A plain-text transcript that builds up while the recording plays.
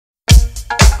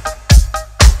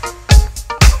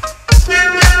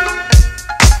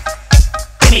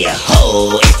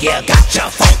Oh, if you got your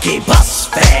funky bus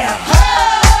fare,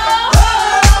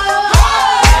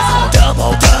 there's a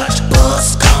double Dutch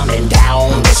bus coming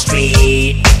down the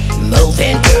street,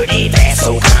 moving dirty fast,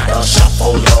 so kinda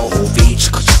shuffle your feet.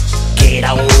 Get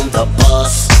on the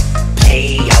bus,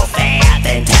 pay your fare,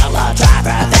 then tell the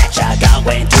driver that you're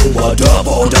going to a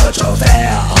double Dutch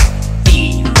affair.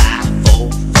 3, 5, 4,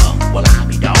 well I'll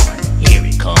be darned, here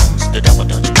it comes. The double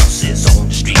Dutch bus is on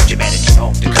the street. You better get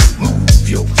off the curb, move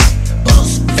your feet.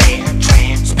 Bus fare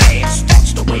transpass,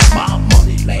 that's the way my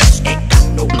money lasts. Ain't got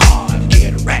no car to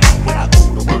get around. When I go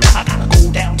to work, I gotta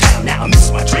go downtown. Now I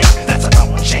miss my train, that's a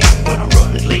darn shame. When I'm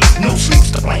running late, no sleeps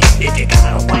to blame. If you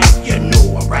got a wife, you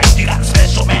know I'm right. You got a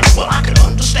special man, well I can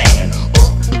understand.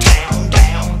 Uptown,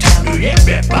 downtown,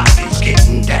 everybody's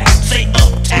getting down. Say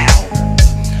uptown,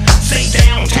 say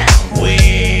downtown.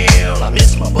 Well, I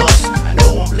miss my bus, I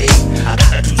know I'm late. I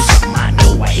gotta do something I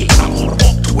know I hate. I'm gonna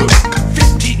walk to work.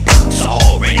 15 bucks, I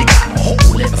already got a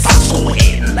hole in the socks. Go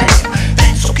ahead and laugh,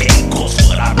 that's okay, cause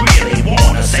what I really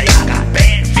wanna say, I got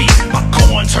bad feet, my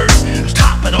corns hurt.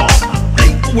 Top it off, I'm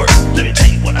late for work. Let me tell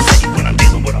you what I say when I'm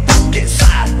dealing with a broken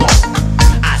sidewalk.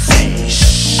 I say,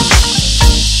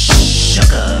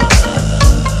 sugar.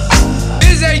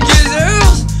 Is a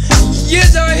gizzles?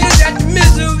 Yes, I is at the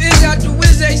mizzle, is at the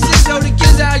whiz, a sizzle, the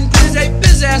giz out and giz a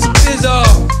biz ass bizzle.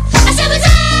 I said, what's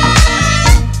up?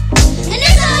 And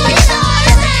this all,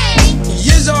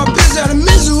 Yes, I biz out the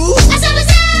mizzle. I said,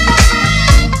 what's up?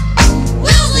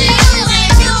 Wilson,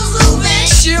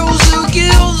 Shills,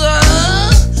 gills,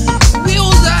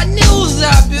 wheels, nills,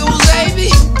 bills, baby.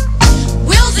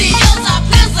 Wilson, hills are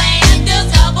pissing, and this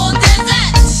double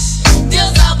desserts. This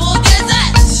double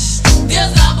desserts. This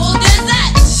double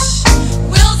desserts.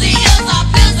 Wilson, hills are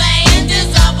pissing, and this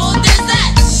double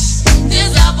desserts. This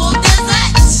double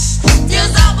desserts. This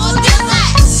double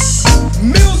desserts.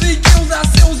 Millsy, gills,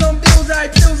 sills on bills,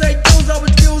 bills, bills,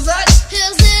 over bills,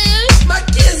 Wilson, my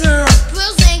kizzer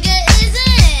Wilson, good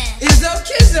isn't. is a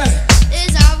kizzer,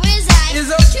 It's always like. is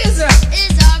a kizzer.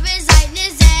 It's always like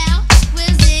this now.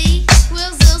 Wilson,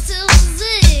 Wilson,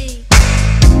 Silsy.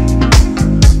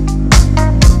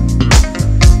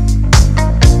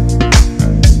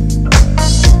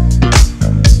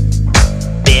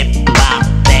 Bip, bop,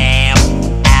 bam,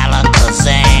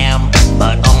 alakazam.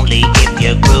 But only if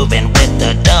you're grooving with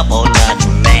the double Dutch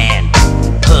man.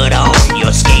 Put on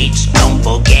your skates, don't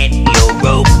forget your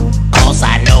rope. Cause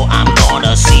I know I'm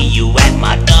gonna see you at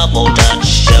my double Dutch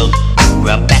show.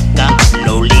 Rebecca,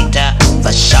 Lolita,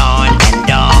 Fashawn, and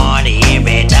Dawn.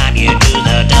 Every time you do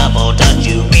the double Dutch,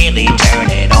 you really turn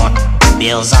it on.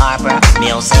 Bill's Arbor,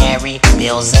 Bill's Harry,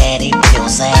 Bill's Eddie,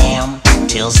 Bill's Sam,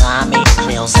 Till's Tommy,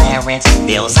 Bill's Aaron,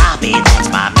 Bill's Zombie, that's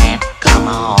my man. Come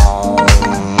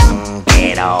on,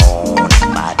 get on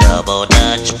my double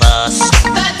Dutch bus.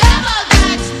 The double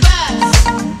Dutch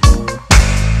bus.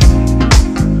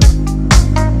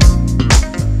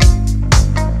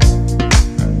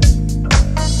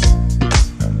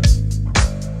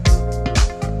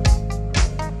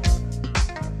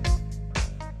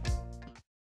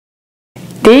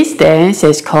 This dance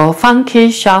is called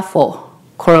Funky Shuffle,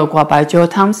 choreographed by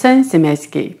Thompson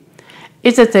Szymanski.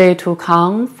 It's a day to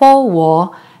count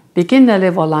forward, begin the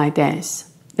level line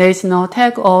dance. There is no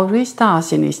tag or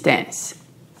restart in this dance.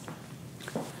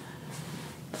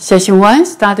 Section 1,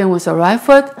 starting with the right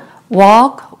foot,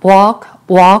 walk, walk,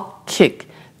 walk, kick,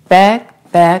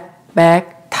 back, back,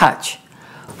 back, touch.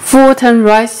 Full turn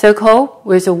right circle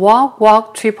with a walk,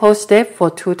 walk, triple step for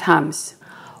 2 times.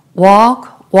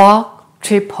 Walk, walk,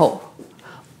 triple.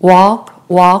 Walk,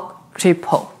 walk,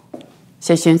 triple.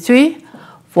 Section 3,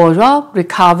 for rock,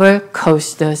 recover,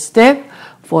 coaster step.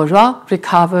 For rock,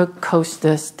 recover,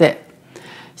 coaster step.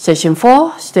 Section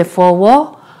 4, step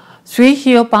forward. 3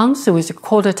 heel bounce with a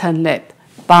quarter turn left.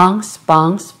 Bounce,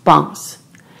 bounce, bounce.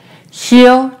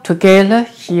 Heel together,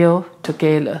 heel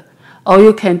together. Or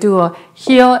you can do a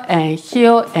heel and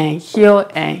heel and heel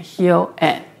and heel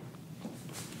and.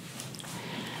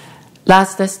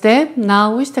 Last step,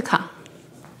 now with the count.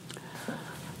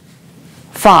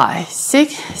 5,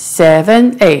 6,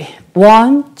 7, 8.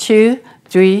 1, 2,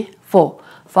 3, 4.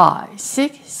 5,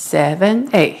 6, 7,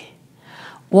 8.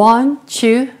 1,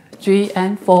 2, 3,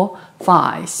 and 4.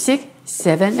 5, 6,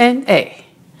 7, and 8.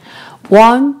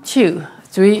 1, 2,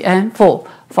 3, and 4.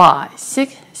 5,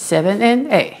 6, 7, and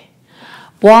 8.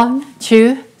 1,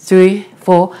 2, 3,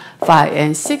 4, 5,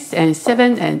 and 6, and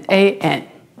 7, and 8, and.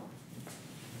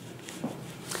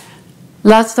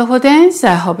 That's the whole dance.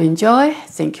 I hope you enjoy.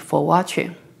 Thank you for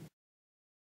watching.